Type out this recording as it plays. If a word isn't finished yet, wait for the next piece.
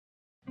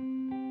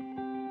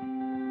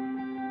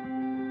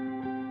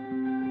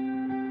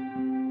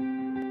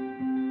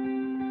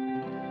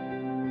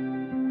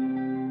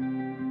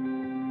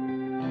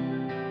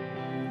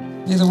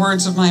May the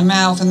words of my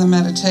mouth and the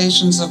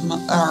meditations of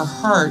our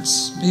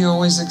hearts be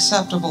always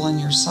acceptable in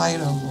your sight,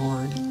 O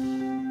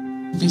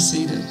Lord. Be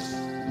seated.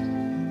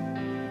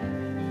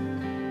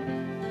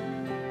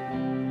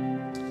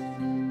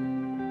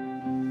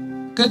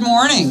 Good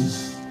morning.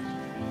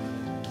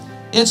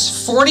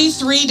 It's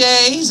 43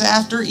 days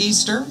after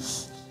Easter.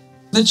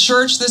 The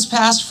church this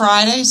past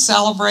Friday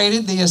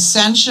celebrated the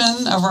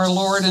ascension of our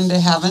Lord into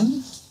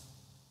heaven.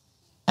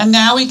 And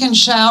now we can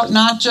shout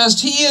not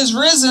just, "He is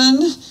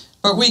risen,"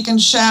 but we can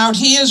shout,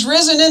 "He is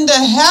risen into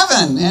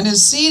heaven and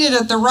is seated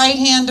at the right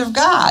hand of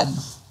God."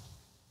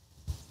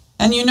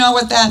 And you know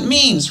what that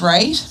means,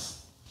 right?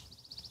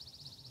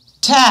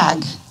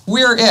 Tag,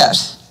 we're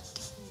it.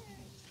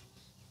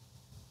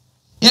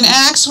 In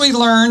Acts, we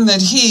learn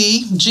that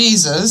he,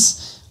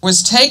 Jesus,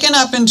 was taken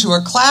up into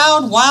a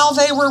cloud while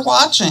they were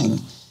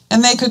watching,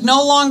 and they could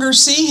no longer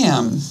see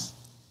him.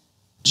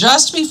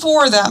 Just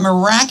before that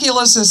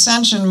miraculous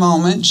ascension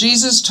moment,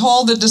 Jesus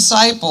told the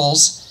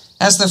disciples,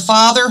 "As the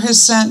Father has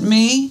sent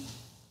me,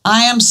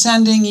 I am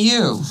sending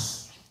you.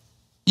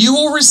 You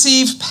will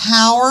receive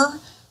power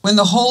when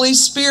the Holy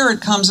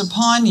Spirit comes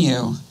upon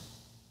you,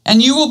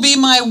 and you will be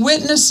my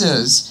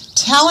witnesses,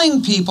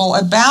 telling people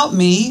about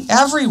me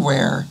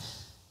everywhere,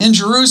 in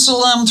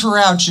Jerusalem,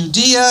 throughout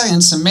Judea,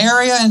 in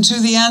Samaria, and to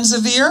the ends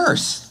of the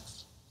earth."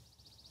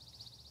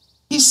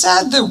 He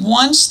said that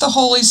once the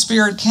Holy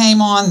Spirit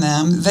came on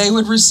them, they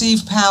would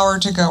receive power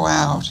to go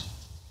out.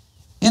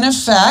 In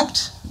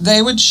effect,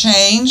 they would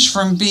change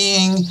from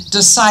being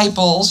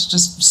disciples,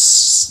 just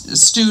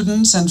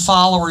students and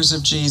followers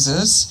of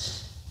Jesus,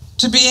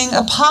 to being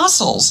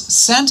apostles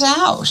sent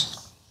out.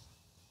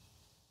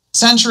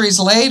 Centuries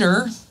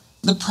earlier,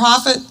 the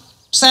prophet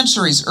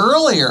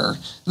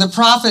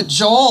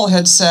Joel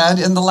had said,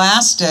 "In the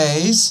last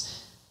days,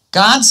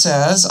 God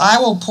says, I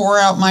will pour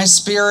out my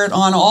spirit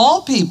on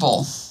all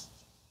people."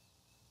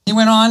 He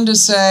went on to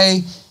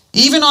say,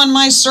 "Even on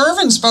my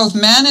servants, both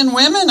men and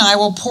women, I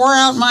will pour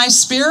out my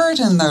spirit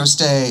in those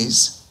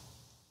days."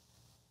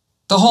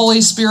 The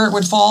Holy Spirit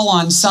would fall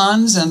on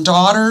sons and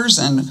daughters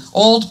and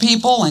old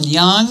people and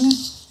young,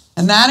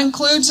 and that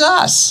includes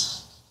us.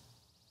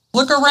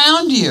 Look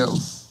around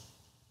you.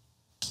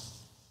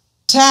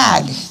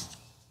 Tag,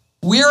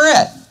 we're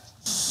it.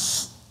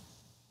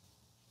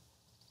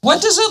 What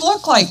does it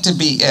look like to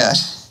be it?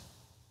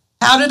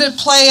 How did it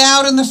play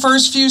out in the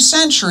first few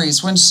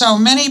centuries when so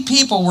many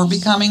people were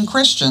becoming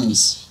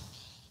Christians?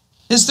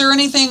 Is there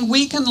anything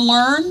we can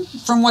learn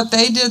from what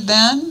they did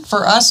then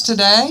for us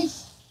today?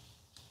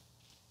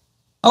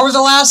 Over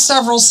the last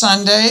several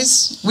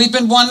Sundays, we've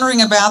been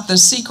wondering about the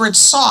secret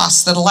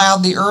sauce that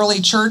allowed the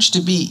early church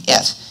to be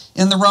it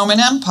in the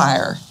Roman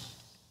Empire.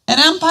 An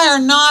empire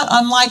not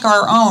unlike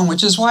our own,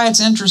 which is why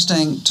it's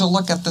interesting to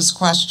look at this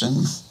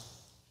question.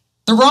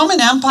 The Roman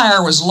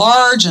Empire was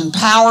large and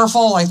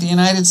powerful like the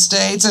United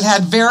States. It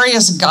had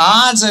various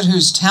gods at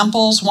whose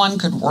temples one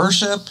could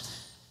worship.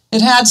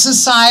 It had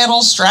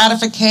societal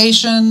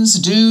stratifications,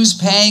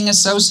 dues-paying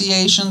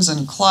associations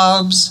and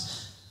clubs,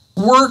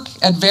 work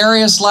at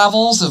various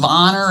levels of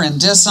honor and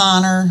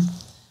dishonor,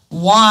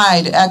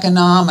 wide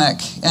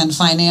economic and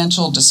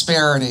financial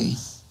disparity.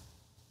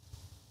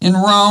 In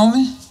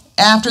Rome,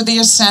 after the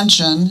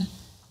Ascension,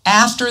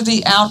 after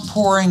the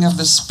outpouring of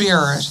the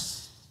Spirit,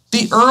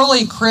 the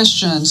early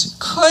Christians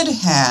could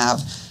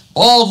have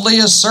boldly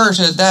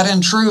asserted that in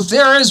truth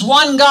there is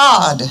one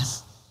God.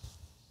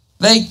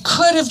 They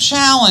could have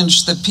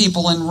challenged the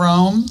people in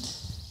Rome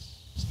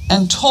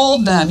and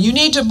told them, "You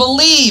need to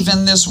believe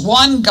in this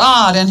one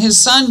God and his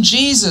son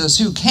Jesus,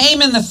 who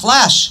came in the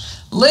flesh,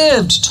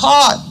 lived,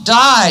 taught,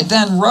 died,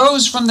 then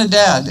rose from the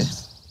dead."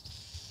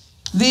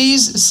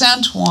 These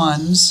sent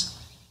ones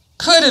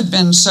could have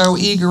been so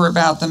eager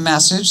about the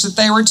message that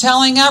they were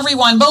telling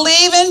everyone,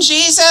 "Believe in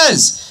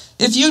Jesus.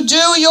 If you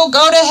do, you'll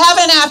go to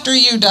heaven after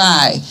you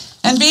die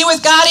and be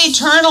with God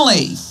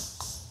eternally."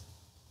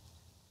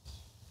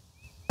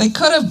 They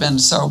could have been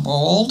so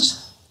bold,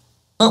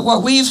 but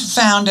what we've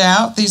found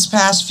out these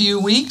past few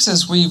weeks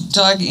as we've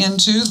dug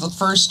into the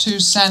first 2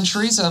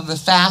 centuries of the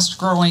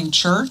fast-growing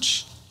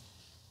church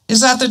is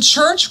that the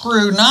church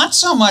grew not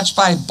so much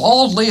by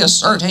boldly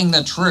asserting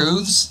the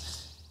truths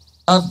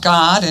of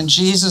God and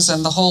Jesus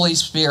and the Holy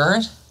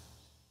Spirit,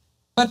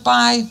 but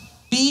by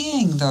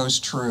being those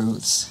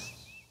truths.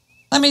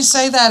 Let me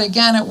say that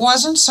again. It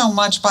wasn't so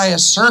much by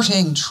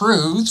asserting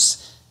truths.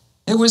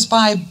 It was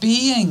by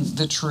being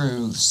the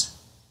truths.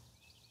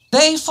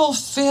 They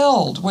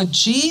fulfilled what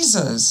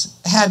Jesus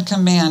had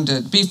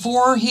commanded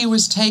before he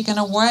was taken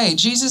away.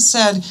 Jesus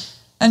said,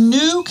 "A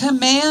new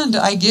command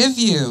I give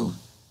you.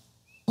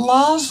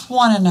 Love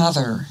one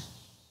another.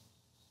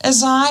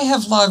 As I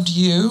have loved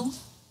you,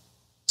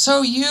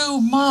 so you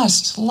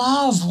must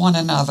love one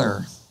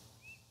another."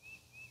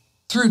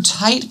 Through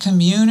tight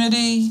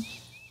community,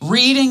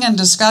 reading and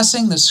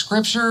discussing the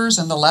scriptures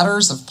and the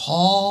letters of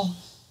Paul,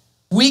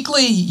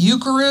 weekly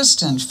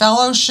Eucharist and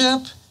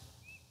fellowship,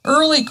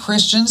 early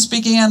Christians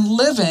began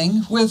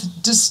living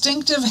with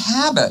distinctive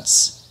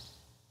habits.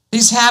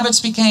 These habits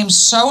became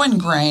so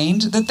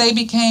ingrained that they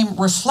became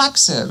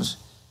reflexive,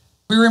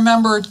 We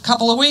remember a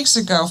couple of weeks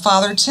ago,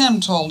 Father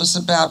Tim told us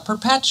about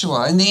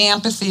Perpetua in the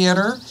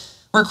amphitheater,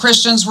 where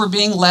Christians were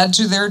being led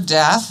to their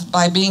death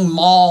by being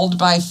mauled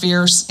by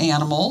fierce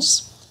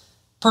animals.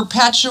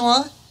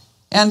 Perpetua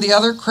and the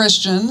other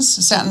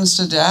Christians sentenced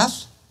to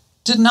death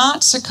did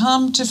not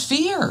succumb to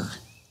fear.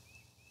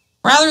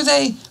 Rather,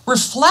 they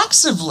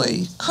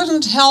reflexively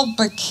couldn't help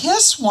but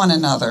kiss one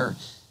another,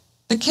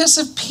 the kiss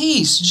of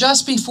peace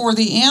just before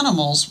the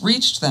animals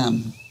reached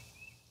them.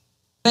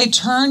 They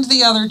turned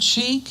the other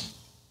cheek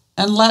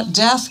and let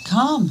death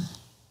come.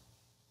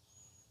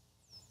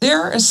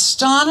 Their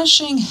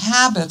astonishing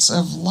habits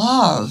of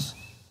love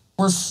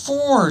were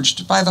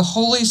forged by the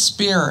Holy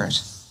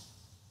Spirit,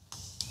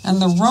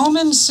 and the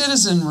Roman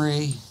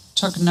citizenry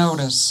took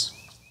notice.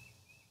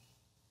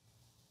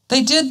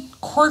 They did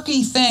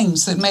quirky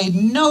things that made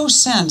no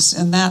sense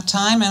in that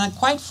time, and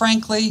quite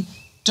frankly,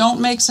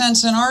 don't make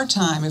sense in our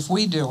time if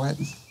we do it.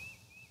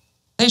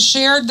 They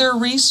shared their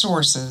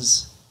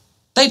resources.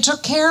 They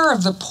took care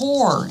of the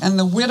poor and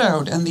the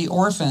widowed and the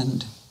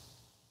orphaned.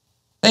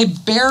 They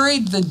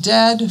buried the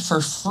dead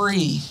for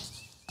free,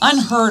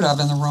 unheard of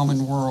in the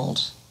Roman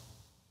world,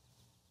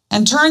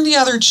 and turned the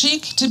other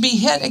cheek to be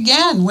hit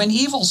again when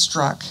evil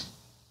struck.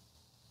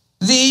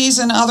 These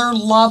and other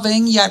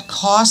loving yet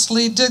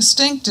costly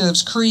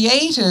distinctives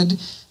created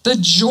the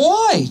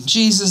joy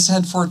Jesus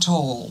had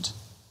foretold.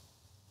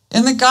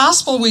 In the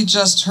gospel we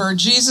just heard,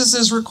 Jesus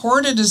is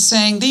recorded as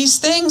saying, "These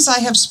things I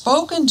have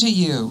spoken to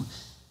you,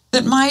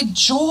 that my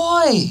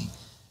joy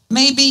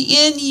may be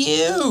in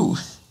you,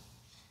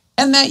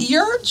 and that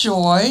your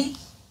joy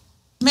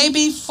may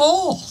be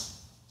full."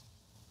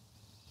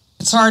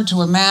 It's hard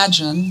to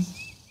imagine,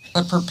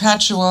 but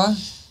Perpetua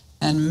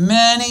and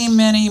many,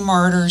 many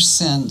martyrs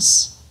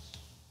since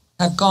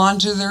have gone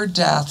to their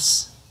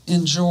deaths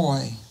in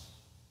joy.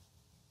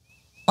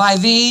 By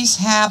these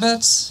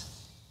habits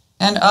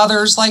and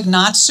others like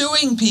not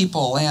suing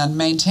people and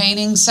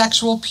maintaining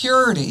sexual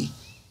purity,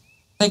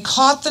 they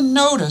caught the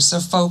notice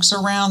of folks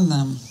around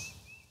them.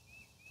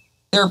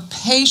 Their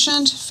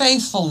patient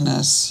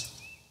faithfulness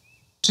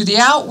to the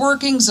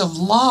outworkings of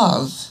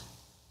love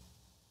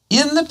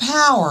in the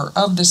power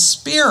of the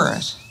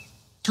Spirit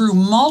through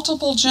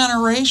multiple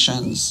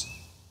generations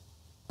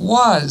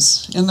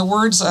was, in the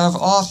words of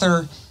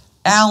author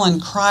Alan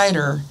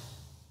Kreider,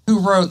 who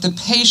wrote The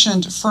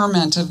Patient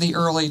Ferment of the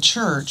Early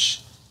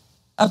Church,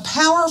 a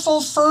powerful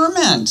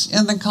ferment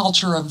in the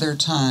culture of their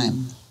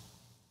time.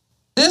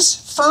 This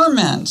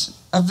ferment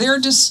of their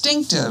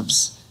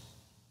distinctives,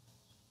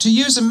 to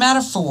use a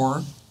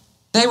metaphor,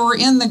 they were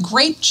in the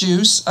grape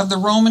juice of the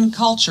Roman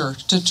culture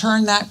to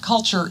turn that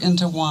culture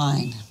into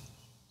wine.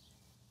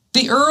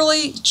 The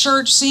early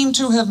church seemed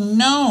to have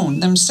known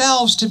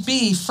themselves to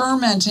be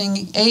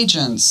fermenting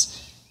agents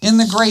in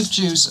the grape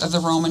juice of the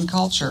Roman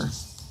culture.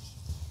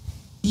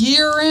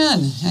 Year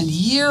in and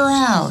year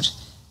out,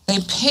 they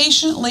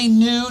patiently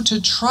knew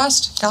to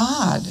trust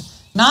God,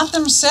 not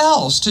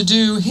themselves to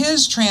do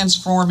His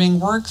transforming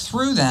work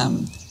through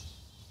them.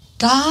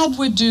 God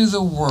would do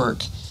the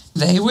work.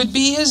 They would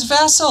be His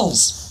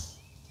vessels.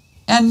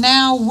 And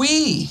now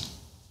we,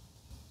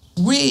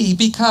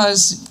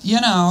 because,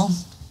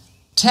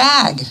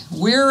 tag,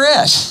 we're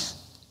it,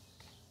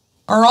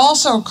 are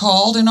also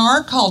called in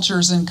our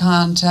cultures and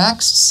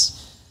contexts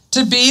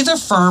to be the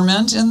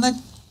ferment in the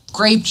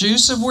grape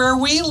juice of where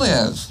we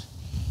live,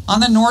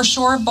 on the North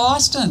Shore of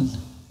Boston,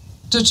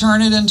 to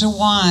turn it into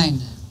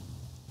wine.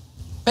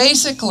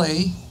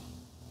 Basically,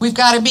 we've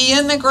got to be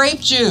in the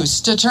grape juice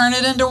to turn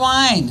it into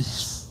wine.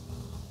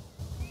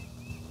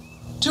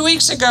 2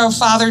 weeks ago,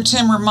 Father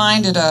Tim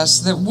reminded us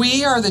that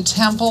we are the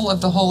temple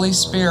of the Holy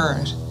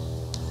Spirit.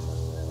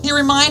 He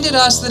reminded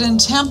us that in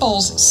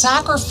temples,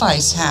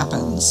 sacrifice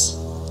happens.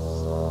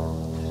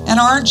 And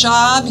our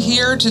job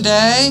here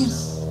today,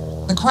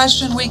 the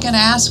question we can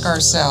ask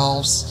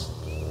ourselves,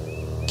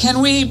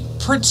 can we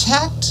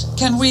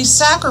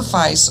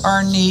sacrifice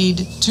our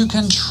need to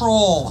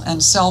control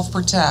and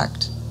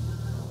self-protect?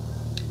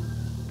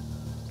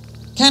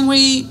 Can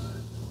we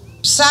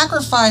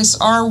sacrifice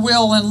our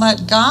will and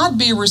let God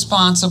be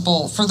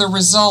responsible for the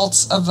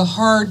results of the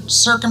hard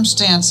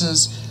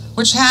circumstances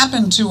which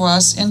happen to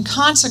us in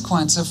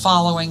consequence of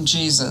following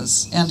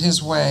Jesus and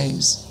His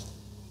ways?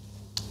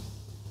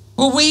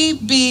 Will we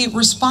be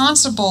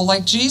responsible,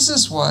 like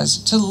Jesus was,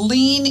 to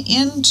lean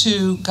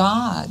into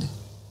God,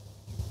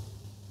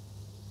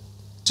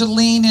 to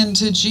lean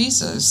into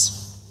Jesus?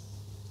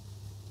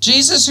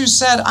 Jesus who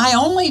said, "I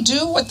only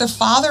do what the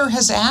Father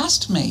has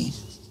asked me."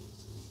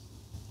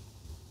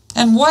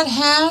 And what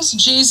has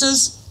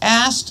Jesus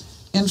asked,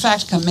 in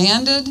fact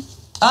commanded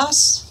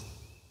us?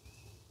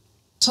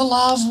 To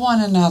love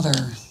one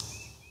another.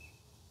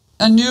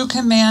 "A new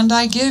command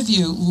I give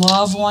you,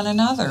 love one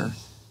another.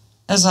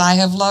 As I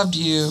have loved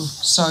you,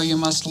 so you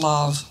must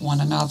love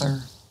one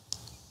another."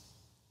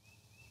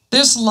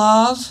 This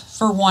love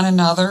for one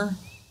another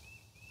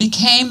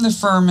became the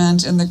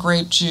ferment in the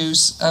grape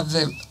juice of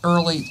the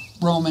early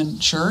Roman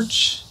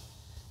church.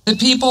 The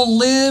people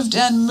lived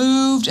and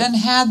moved and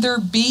had their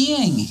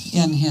being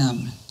in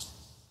Him.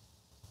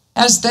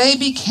 As they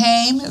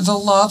became the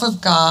love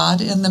of God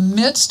in the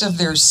midst of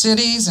their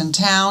cities and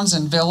towns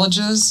and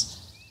villages,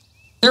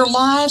 their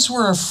lives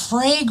were a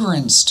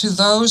fragrance to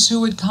those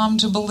who would come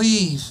to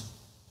believe.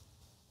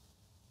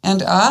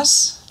 And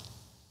us?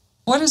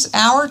 What is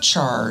our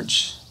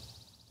charge?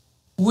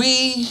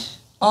 We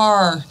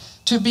are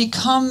to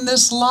become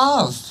this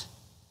love.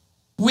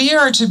 We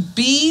are to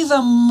be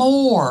the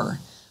more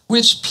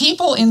which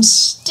people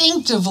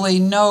instinctively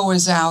know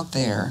is out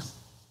there.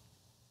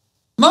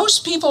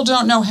 Most people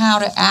don't know how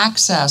to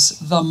access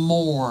the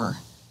more.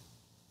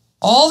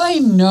 All they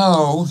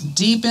know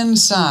deep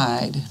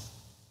inside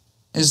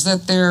is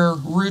that their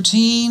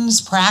routines,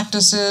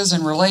 practices,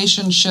 and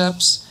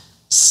relationships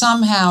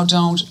somehow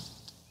don't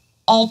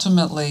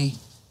ultimately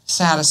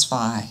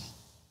satisfy.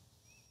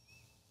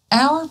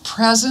 Our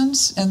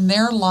presence in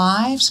their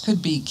lives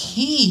could be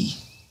key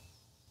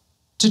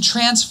to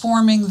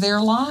transforming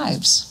their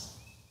lives.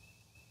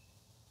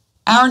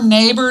 Our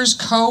neighbors,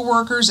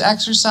 co-workers,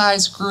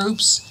 exercise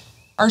groups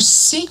are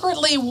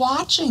secretly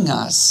watching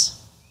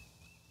us.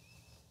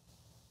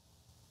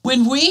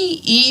 When we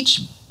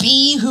each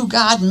be who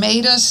God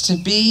made us to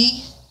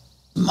be,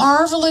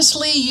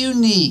 marvelously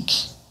unique.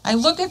 I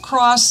look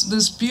across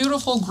this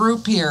beautiful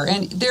group here,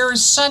 and there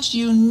is such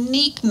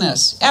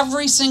uniqueness,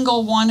 every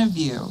single one of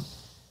you.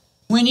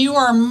 When we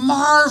are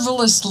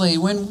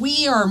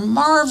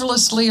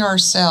marvelously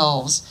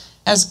ourselves,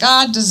 as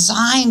God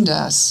designed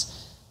us,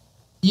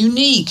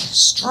 unique,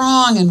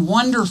 strong, and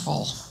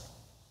wonderful,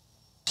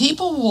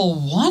 people will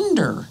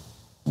wonder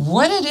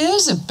what it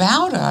is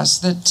about us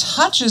that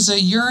touches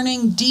a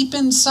yearning deep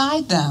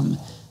inside them,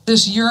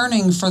 this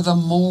yearning for the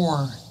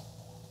more.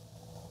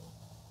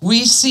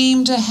 We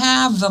seem to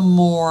have the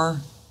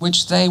more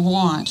which they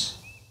want.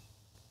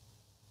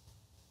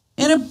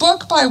 In a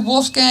book by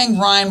Wolfgang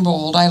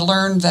Reinbold, I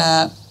learned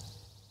that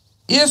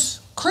if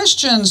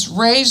Christians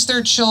raise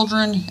their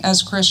children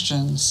as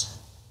Christians,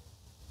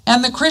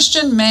 and the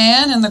Christian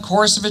man in the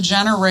course of a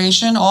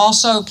generation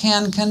also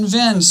can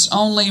convince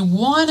only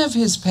one of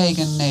his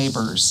pagan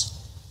neighbors,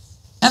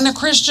 and the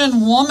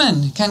Christian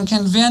woman can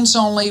convince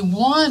only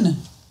one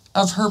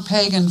of her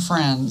pagan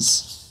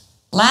friends,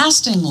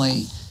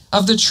 lastingly,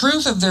 of the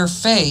truth of their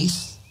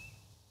faith,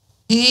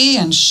 he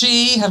and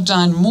she have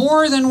done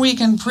more than we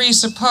can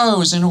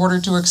presuppose in order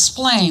to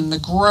explain the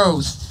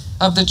growth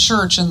of the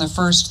church in the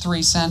first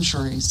 3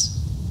 centuries.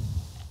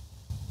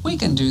 We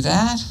can do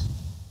that.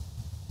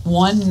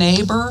 One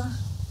neighbor,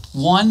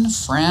 one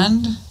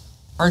friend,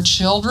 our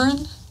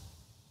children.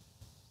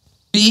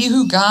 Be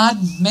who God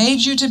made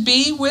you to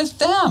be with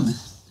them.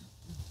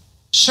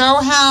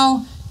 Show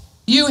how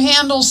you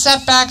handle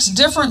setbacks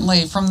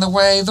differently from the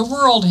way the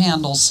world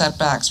handles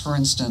setbacks, for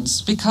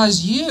instance,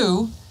 because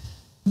you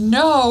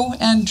know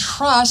and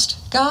trust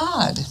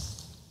God.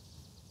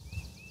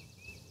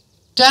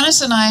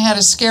 Dennis and I had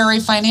a scary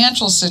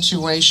financial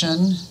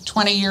situation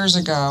 20 years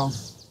ago.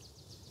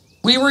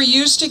 We were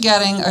used to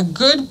getting a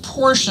good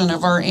portion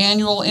of our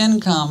annual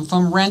income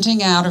from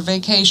renting out a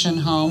vacation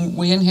home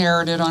we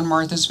inherited on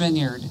Martha's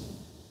Vineyard.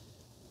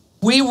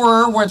 We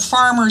were what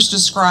farmers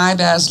describe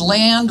as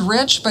land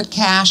rich but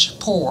cash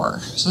poor.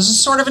 So this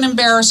is sort of an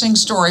embarrassing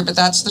story, but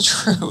that's the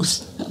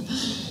truth.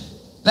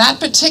 That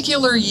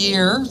particular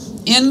year,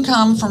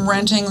 income from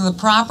renting the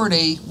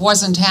property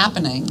wasn't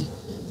happening.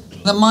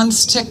 The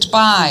months ticked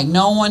by.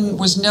 No one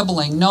was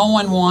nibbling. No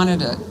one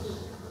wanted it.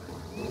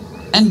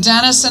 And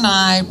Dennis and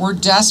I were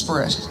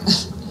desperate.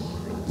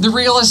 The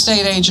real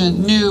estate agent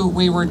knew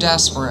we were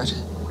desperate.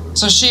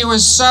 So she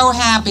was so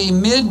happy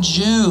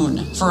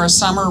mid-June for a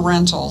summer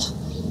rental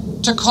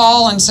to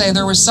call and say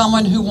there was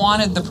someone who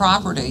wanted the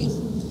property.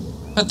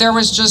 But there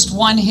was just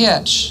one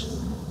hitch.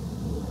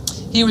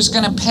 He was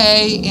going to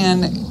pay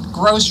in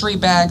grocery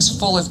bags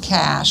full of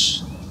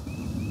cash.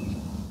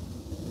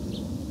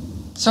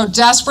 So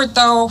desperate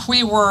though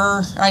we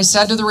were, I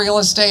said to the real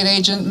estate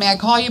agent, "May I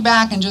call you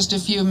back in just a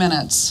few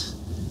minutes?"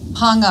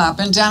 Hung up,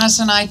 and Dennis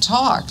and I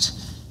talked.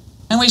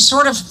 And we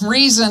sort of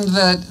reasoned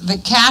that the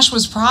cash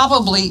was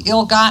probably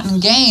ill-gotten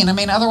gain. I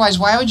mean, otherwise,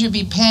 why would you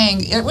be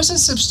paying? It was a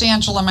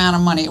substantial amount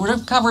of money. It would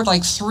have covered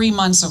like 3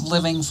 months of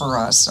living for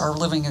us, our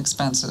living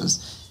expenses,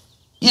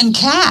 in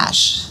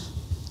cash.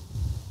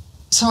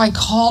 So I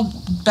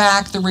called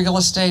back the real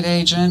estate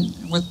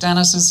agent with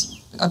Dennis's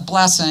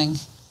blessing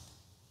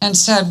and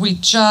said, "We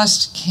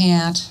just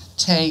can't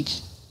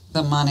take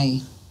the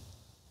money.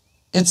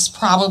 It's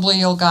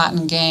probably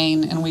ill-gotten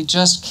gain, and we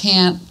just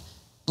can't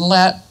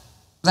let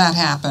that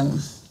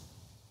happen."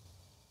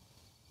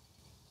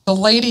 The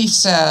lady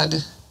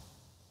said,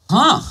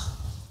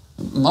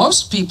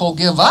 "Most people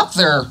give up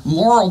their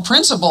moral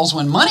principles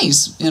when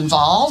money's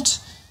involved."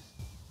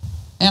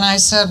 And I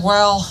said,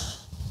 "Well,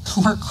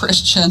 we're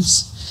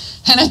Christians,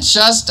 and it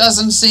just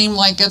doesn't seem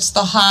like it's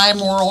the high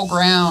moral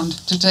ground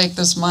to take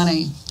this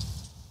money."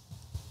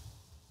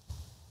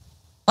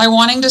 By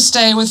wanting to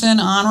stay within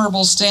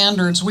honorable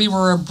standards, we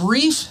were a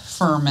brief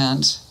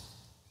ferment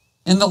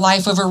in the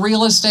life of a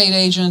real estate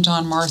agent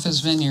on Martha's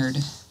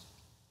Vineyard.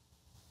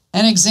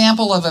 An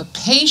example of a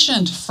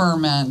patient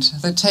ferment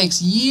that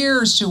takes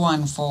years to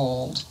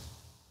unfold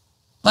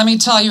Let me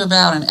tell you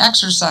about an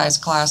exercise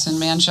class in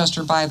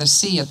Manchester by the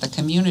Sea at the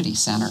community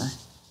center.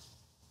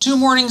 2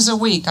 mornings a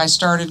week I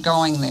started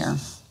going there.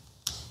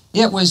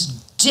 It was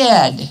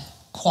dead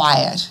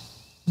quiet.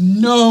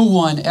 No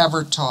one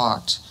ever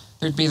talked.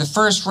 There'd be the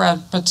first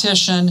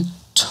repetition,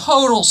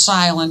 total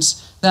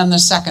silence, then the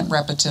second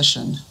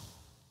repetition.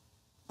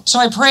 So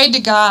I prayed to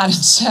God and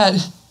said,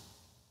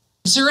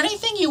 is there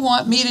anything you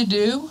want me to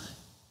do?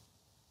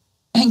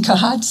 And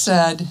God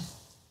said,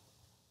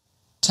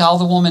 tell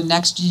the woman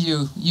next to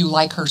you, you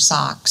like her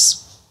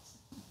socks.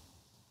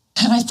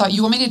 And I thought,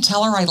 you want me to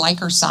tell her I like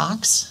her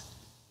socks?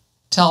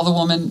 Tell the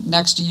woman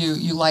next to you,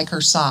 you like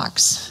her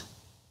socks.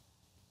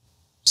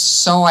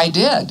 So I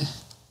did.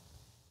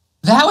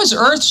 That was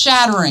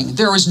earth-shattering.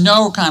 There was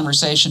no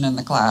conversation in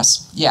the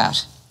class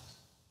yet.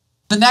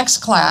 The next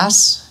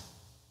class,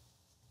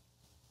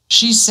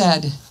 she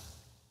said,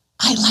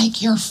 I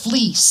like your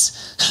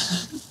fleece.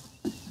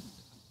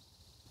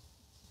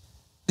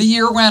 The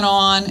year went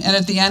on, and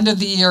at the end of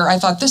the year, I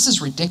thought, this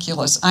is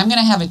ridiculous. I'm going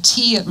to have a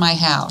tea at my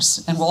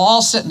house, and we'll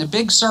all sit in a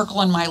big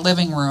circle in my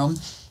living room,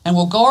 and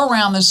we'll go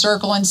around the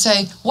circle and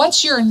say,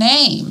 what's your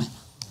name?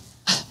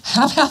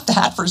 How about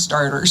that for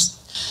starters?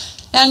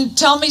 And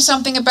tell me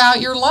something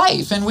about your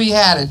life. And we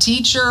had a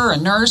teacher, a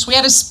nurse, we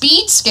had a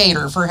speed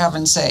skater, for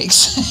heaven's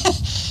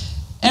sakes.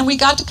 And we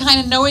got to kind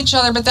of know each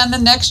other, but then the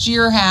next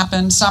year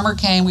happened. Summer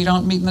came. We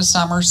don't meet in the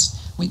summers.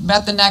 We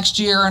met the next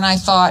year, and I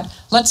thought,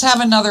 let's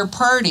have another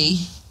party.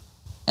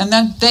 And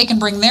then they can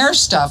bring their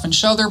stuff and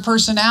show their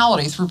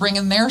personality through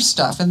bringing their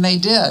stuff, and they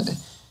did.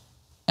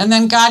 And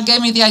then God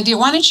gave me the idea,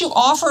 why don't you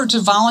offer to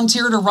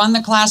volunteer to run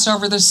the class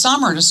over the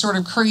summer to sort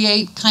of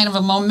create kind of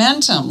a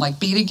momentum, like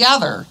be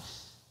together.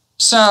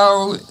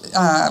 So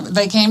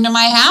they came to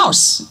my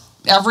house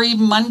every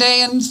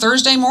Monday and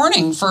Thursday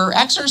morning for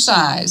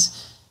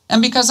exercise.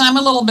 And because I'm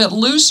a little bit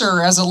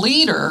looser as a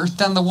leader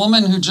than the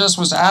woman who just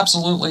was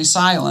absolutely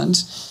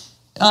silent,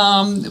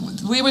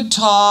 we would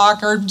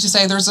talk or just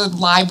say there's a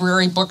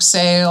library book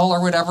sale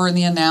or whatever in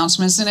the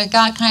announcements, and it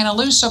got kind of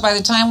loose. So by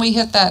the time we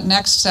hit that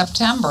next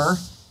September,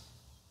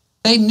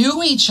 they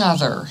knew each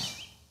other.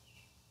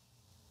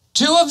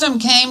 2 of them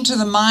came to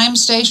the mime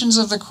Stations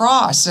of the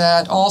Cross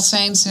at All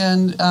Saints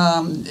in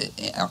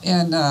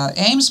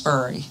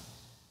Amesbury.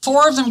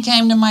 4 of them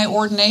came to my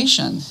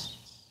ordination.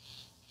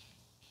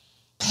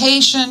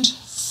 Patient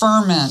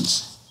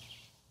ferment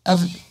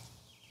of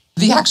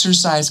the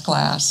exercise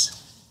class.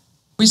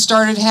 We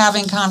started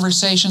having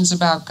conversations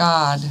about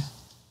God.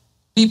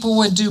 People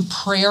would do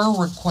prayer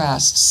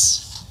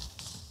requests.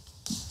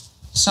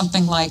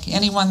 Something like,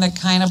 anyone that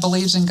kind of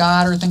believes in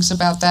God or thinks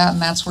about that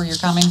and that's where you're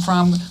coming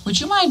from, would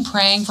you mind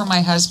praying for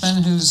my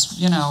husband who's,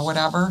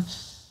 whatever?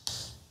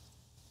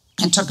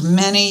 It took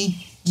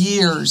many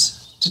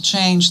years to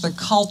change the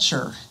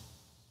culture.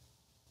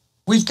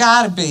 We've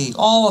got to be,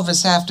 all of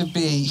us have to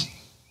be,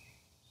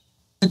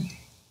 the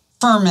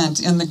ferment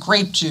in the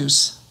grape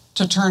juice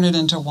to turn it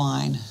into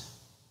wine.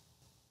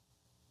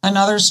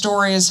 Another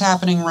story is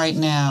happening right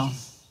now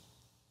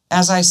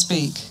as I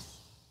speak.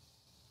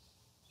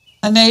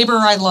 A neighbor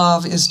I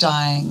love is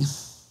dying.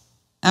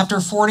 After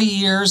 40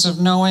 years of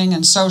knowing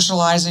and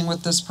socializing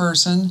with this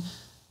person,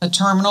 a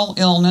terminal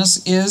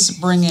illness is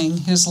bringing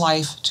his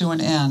life to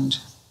an end.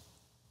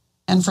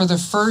 And for the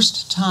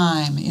first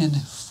time in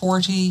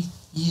 40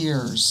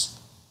 years,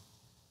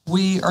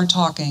 we are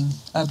talking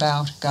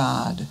about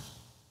God.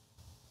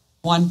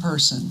 One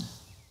person,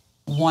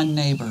 one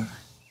neighbor.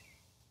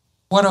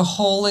 What a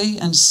holy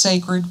and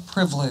sacred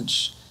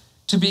privilege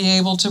to be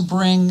able to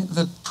bring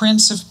the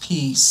Prince of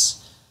Peace,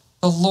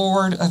 the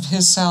Lord of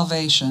his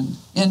salvation,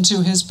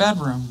 into his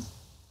bedroom,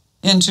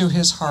 into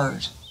his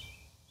heart.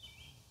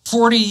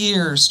 40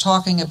 years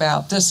talking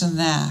about this and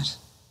that,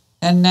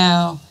 and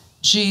now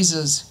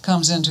Jesus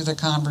comes into the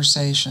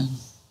conversation.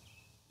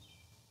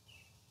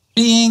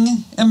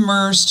 Being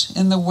immersed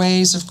in the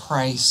ways of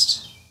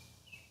Christ,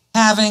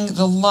 having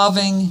the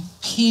loving,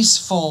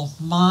 peaceful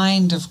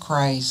mind of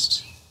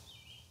Christ,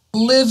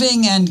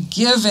 living and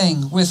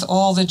giving with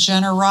all the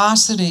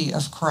generosity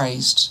of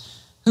Christ,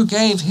 who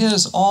gave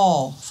his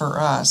all for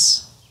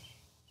us,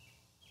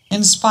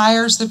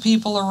 inspires the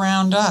people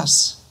around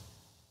us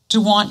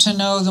to want to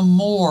know the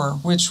more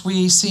which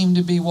we seem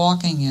to be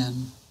walking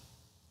in.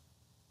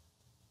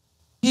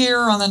 Here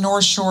on the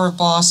North Shore of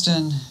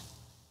Boston,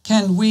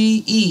 can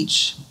we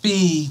each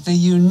be the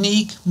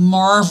unique,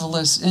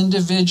 marvelous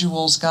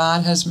individuals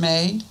God has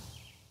made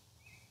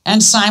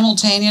and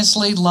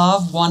simultaneously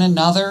love one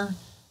another,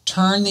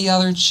 turn the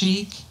other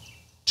cheek,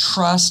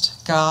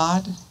 trust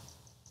God?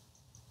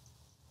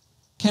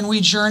 Can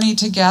we journey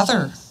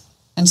together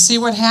and see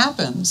what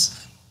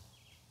happens?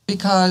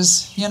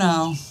 Because,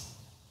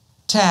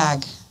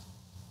 tag,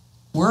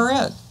 we're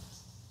it.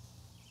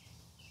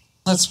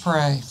 Let's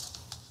pray.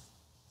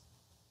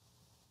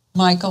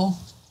 Michael.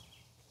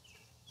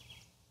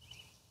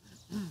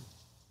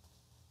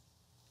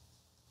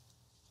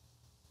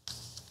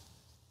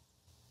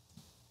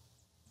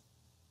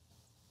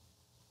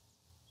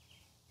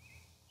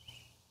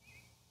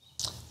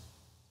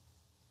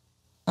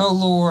 Oh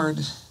Lord,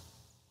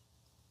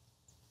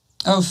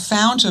 O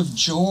fount of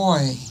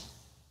joy,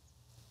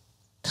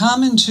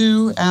 come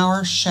into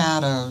our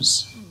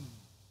shadows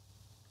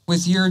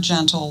with your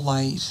gentle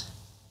light.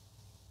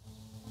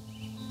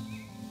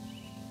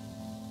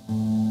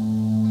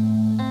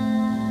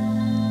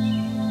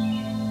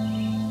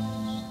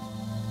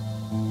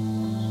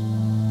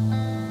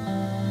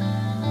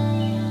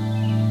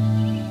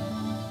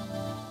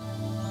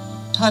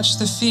 Touch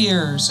the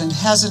fears and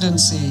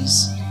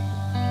hesitancies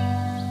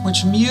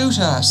which mute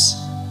us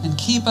and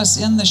keep us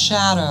in the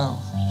shadow.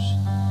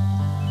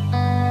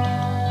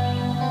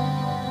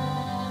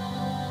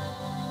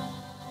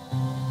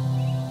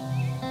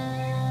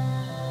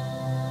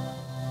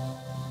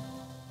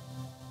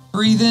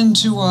 Breathe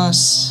into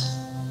us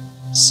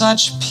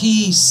such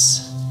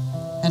peace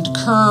and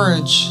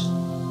courage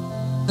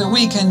that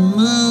we can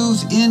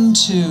move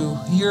into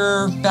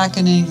your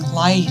beckoning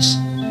light.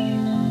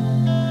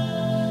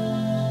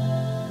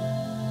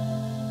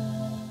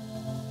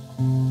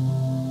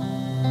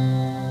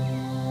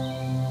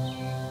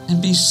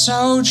 And be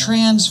so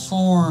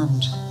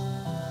transformed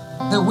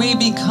that we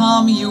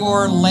become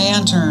your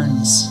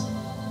lanterns.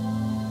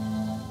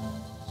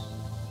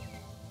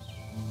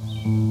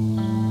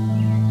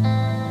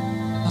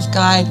 Of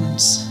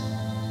guidance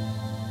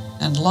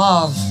and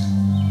love.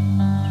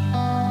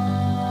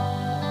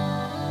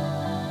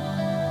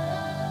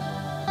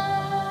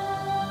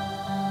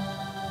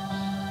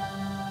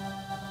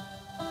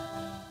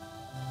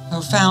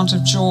 O fount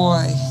of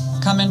joy,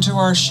 come into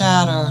our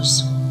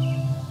shadows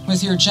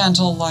with your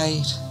gentle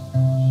light.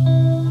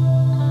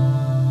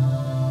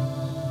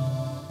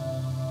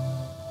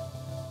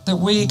 That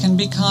we can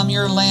become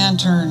your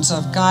lanterns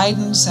of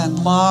guidance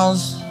and love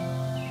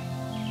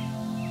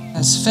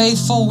as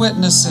faithful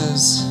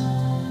witnesses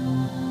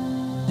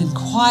in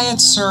quiet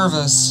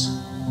service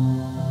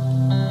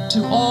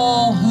to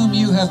all whom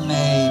you have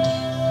made.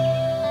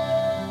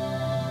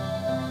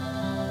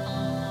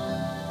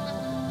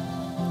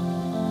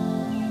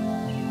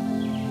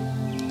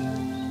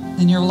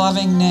 In your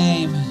loving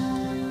name,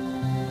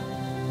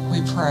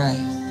 we pray.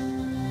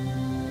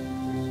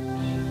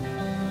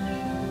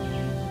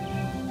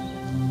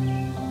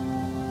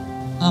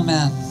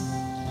 Amen.